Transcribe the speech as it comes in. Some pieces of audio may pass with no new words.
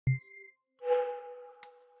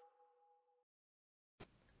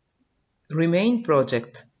Remain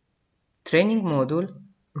project, training module,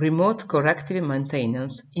 remote corrective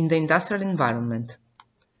maintenance in the industrial environment.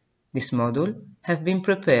 This module has been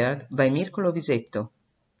prepared by Mirko Lovisetto,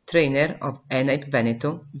 trainer of ENAIP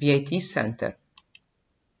Veneto VAT Center.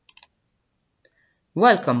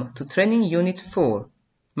 Welcome to Training Unit 4,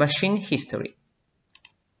 Machine History.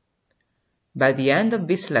 By the end of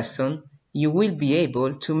this lesson, you will be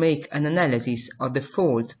able to make an analysis of the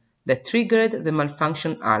fault that triggered the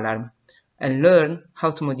malfunction alarm and learn how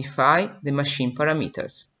to modify the machine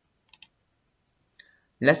parameters.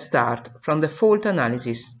 Let's start from the fault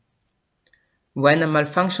analysis. When a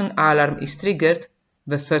malfunction alarm is triggered,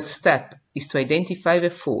 the first step is to identify the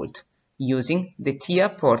fault using the TIA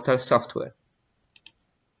portal software.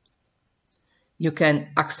 You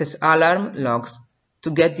can access alarm logs to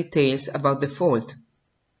get details about the fault.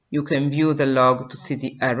 You can view the log to see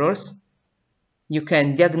the errors. You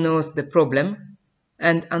can diagnose the problem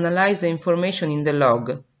and analyze the information in the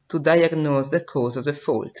log to diagnose the cause of the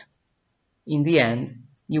fault. In the end,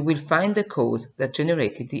 you will find the cause that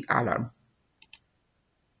generated the alarm.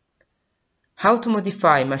 How to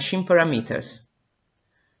modify machine parameters?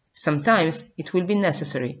 Sometimes it will be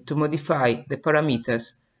necessary to modify the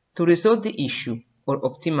parameters to resolve the issue or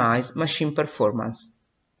optimize machine performance.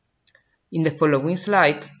 In the following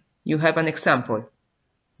slides, you have an example: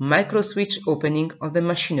 microswitch opening of the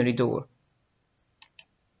machinery door.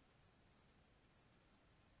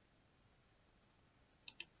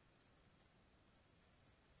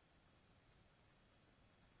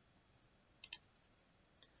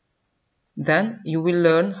 Then you will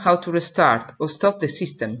learn how to restart or stop the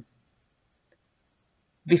system.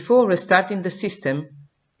 Before restarting the system,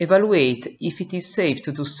 evaluate if it is safe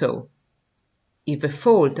to do so. If the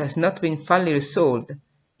fault has not been fully resolved,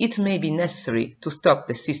 it may be necessary to stop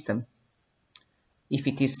the system. If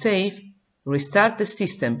it is safe, restart the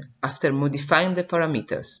system after modifying the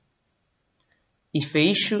parameters. If the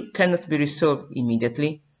issue cannot be resolved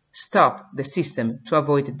immediately, stop the system to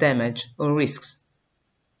avoid damage or risks.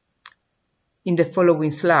 In the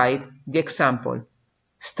following slide, the example: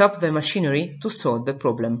 stop the machinery to solve the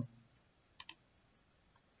problem.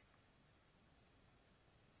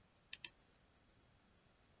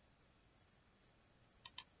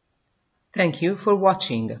 Thank you for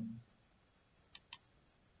watching.